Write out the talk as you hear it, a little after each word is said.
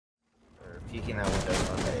peeking that window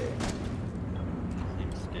one day.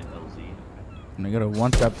 And I gotta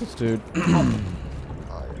one-tap this dude.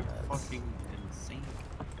 Oh, You're fucking insane.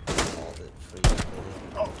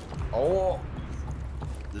 Oh!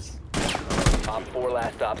 This. Op 4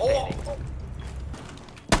 last stop standing.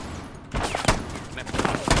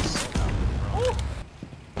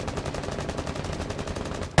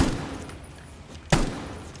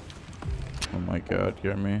 Oh my god, you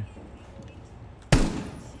hear me?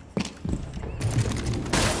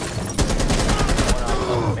 One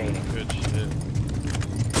op remaining. Good shit.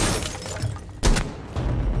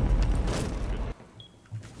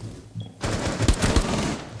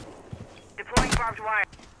 Deploying barbed wire.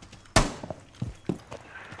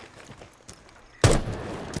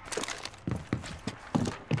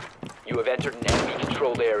 You have entered an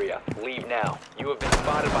enemy-controlled area. Leave now. You have been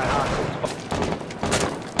spotted by hostiles.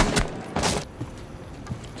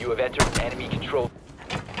 You have entered an enemy-controlled.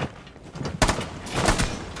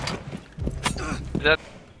 That.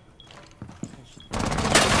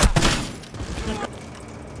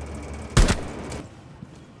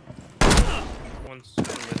 One's in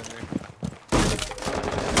there.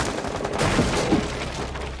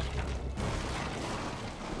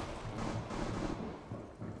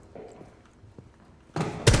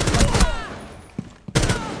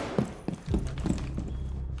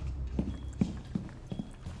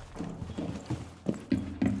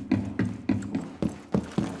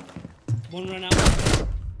 One run out.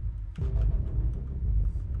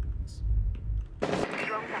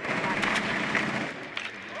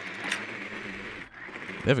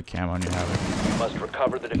 They have a cam on you, Havoc. You must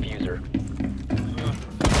recover the diffuser.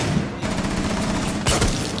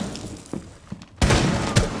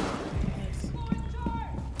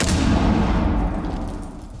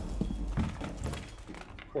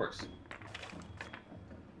 Of course.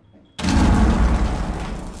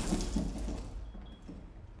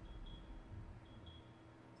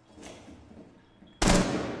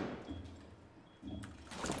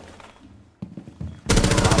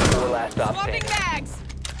 Op 4 last stop Swapping standing. bags!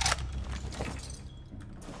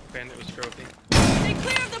 Bandit was trophy. Stay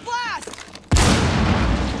clear of the blast!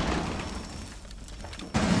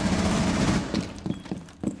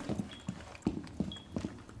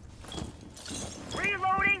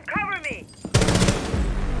 Reloading, cover me!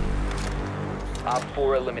 Op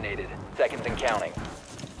 4 eliminated. Seconds and counting.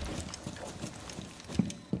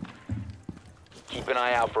 Keep an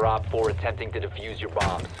eye out for Op 4 attempting to defuse your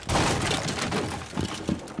bombs.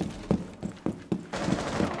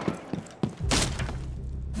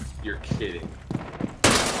 You're kidding.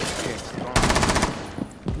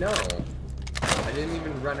 No. I didn't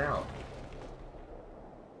even run out.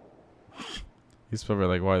 He's probably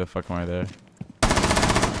like, why the fuck am I there?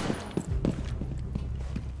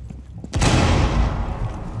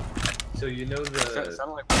 So you know the...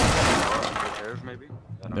 Sounded like reserve, maybe?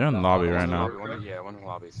 They're in the lobby right now. Yeah, one in the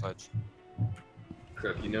lobby. Fudge.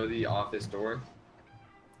 Crook, you know the office door?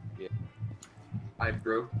 Yeah. I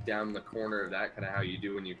broke down the corner of that, kind of how you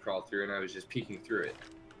do when you crawl through, and I was just peeking through it.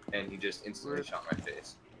 And he just instantly shot my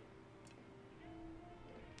face.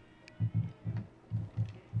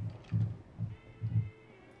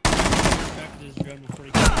 Back to this drum before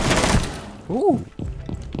he gets Ooh.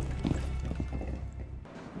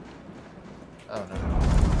 Oh no.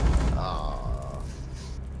 Oh.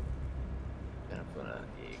 Gonna put a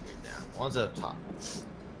Jaeger down. One's up top.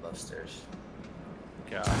 Upstairs.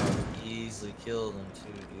 God. Easily killed him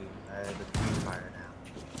too, dude. I had the fire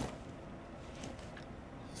now.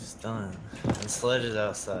 He's done. The sledge is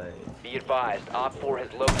outside. Be advised, Op 4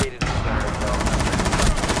 has located the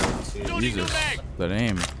Jesus. That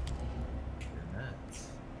aim. You're nuts.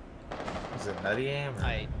 Is it nutty aim?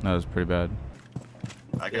 Or? That was pretty bad.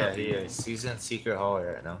 Yeah, he is. He's in secret hallway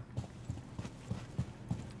right now.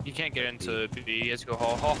 You can't get into B. He has to go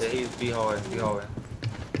hall. Yeah, he's B hallway. B hallway.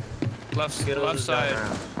 Left Skittles side. is down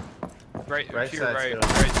around. Right, Right to your side, right.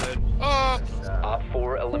 Skittles. Right side. Oh! Op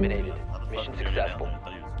 4 eliminated. Mission successful.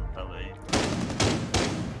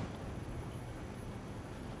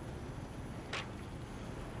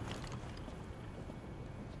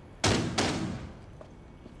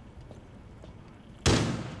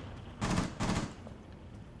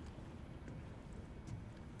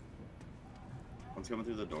 One's coming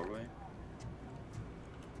through the doorway.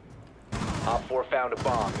 Op 4 found a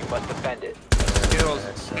bomb. You must defend it.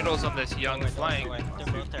 Skittles on this young flank.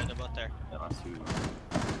 They're both there, they're both there. Yeah, last two.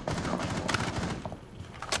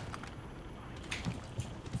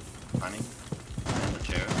 Running. On the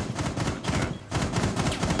chair.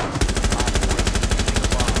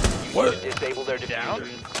 What? Disable their Down?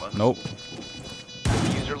 diffuser. Nope.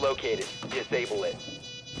 Diffuser located. Disable it.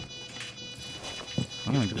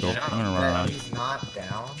 I'm gonna go. I'm gonna run That around. he's not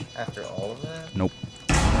down after all of that? Nope.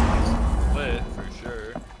 Lit for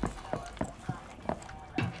sure.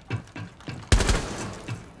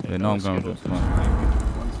 They know I'm going to come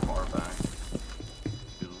on. One's far back.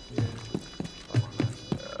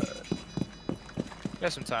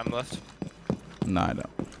 Got some time left. Nah, I don't.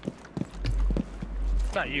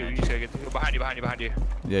 Not you. You just gotta get behind you. Behind you.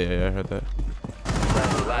 Yeah, I heard that.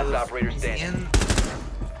 Last operator He's standing. in.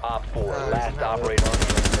 Op 4, he's last not operator.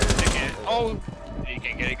 Take it. Oh, you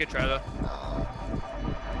can't get it. Good try though.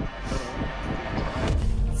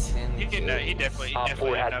 He can. He definitely. Op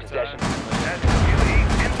 4 has enough possession. time.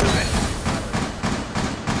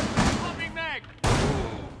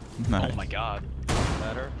 Nice. Oh my god.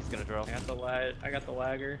 Better. He's gonna drill. I got the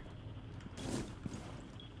lagger.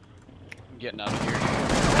 I'm getting out of here.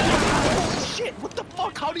 Oh shit! What the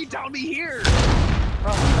fuck? How'd he down me here?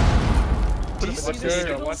 Do you see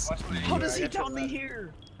this? How does he down me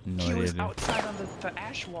here? No He idea. was Dude. outside on the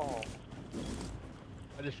ash wall.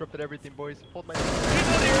 I disrupted everything, boys. Hold my. Hey.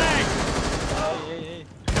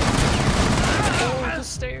 Oh, the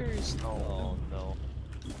stairs. Oh no.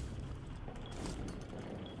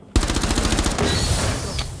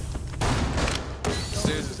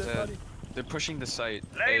 Stairs is dead. They're pushing the site.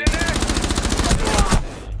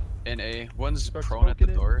 In A. One's prone at the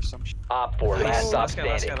door or some shit. Op 4, last stop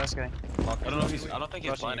standing. Last guy. I don't know if he's. I don't think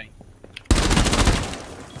he's planning.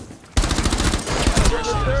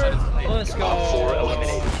 Let's go. Op 4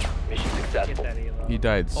 eliminated. Mission successful. He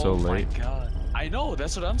died so Oh my late. god. I know,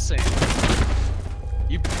 that's what I'm saying.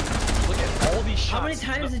 You look at all these shots. How many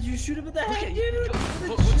times did you shoot him in the head, dude?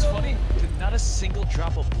 What's funny? Not a single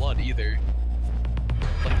drop of blood either.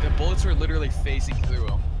 Like the bullets were literally phasing through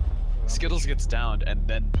him. Skittles gets downed and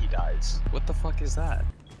then he dies. What the fuck is that?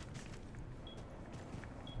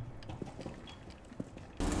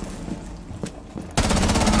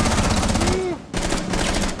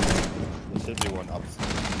 There should be one up.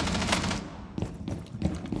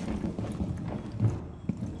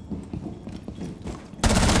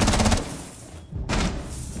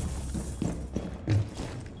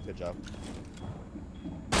 Good job.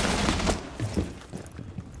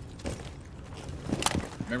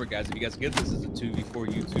 Remember, guys, if you guys get this as a 2v4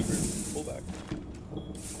 YouTuber, pull back.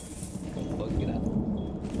 Fuck it up.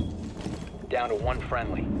 Down to one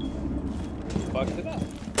friendly. Fucked it up.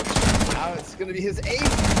 Now it's gonna be his ace.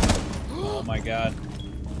 Oh my god.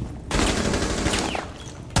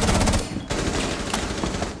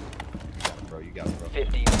 You got it, bro.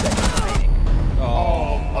 15 seconds remaining.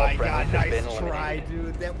 Oh my God, nice try,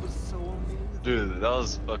 dude. That was so amazing. Dude, that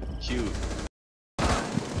was fucking cute.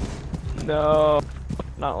 No,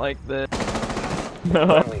 not like this.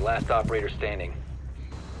 Friendly, last operator standing.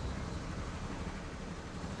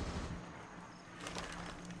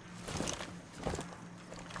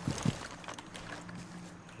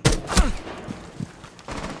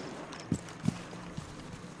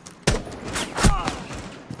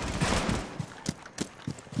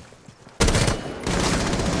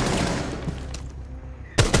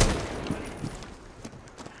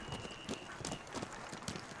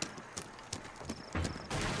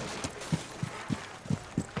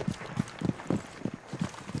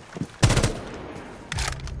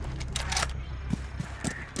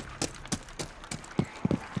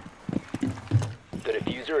 The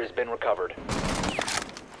diffuser has been recovered.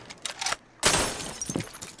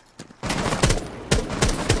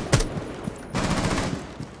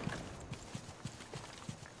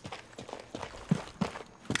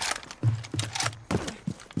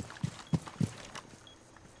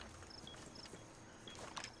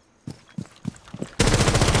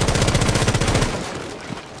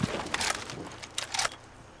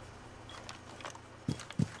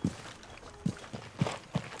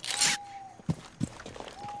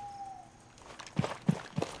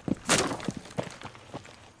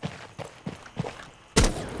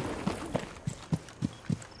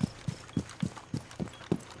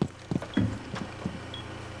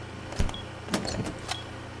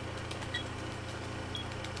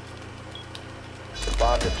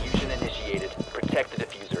 Bomb diffusion initiated. Protect the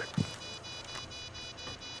diffuser.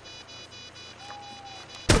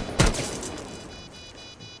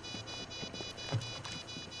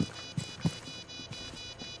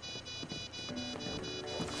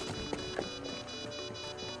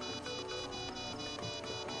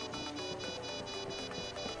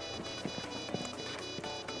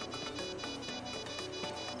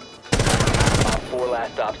 Op 4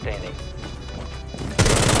 last stop standing.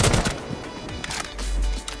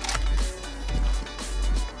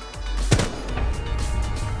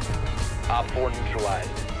 Op 4 neutralized.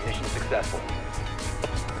 Mission successful.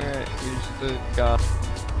 Alright. Use the gun.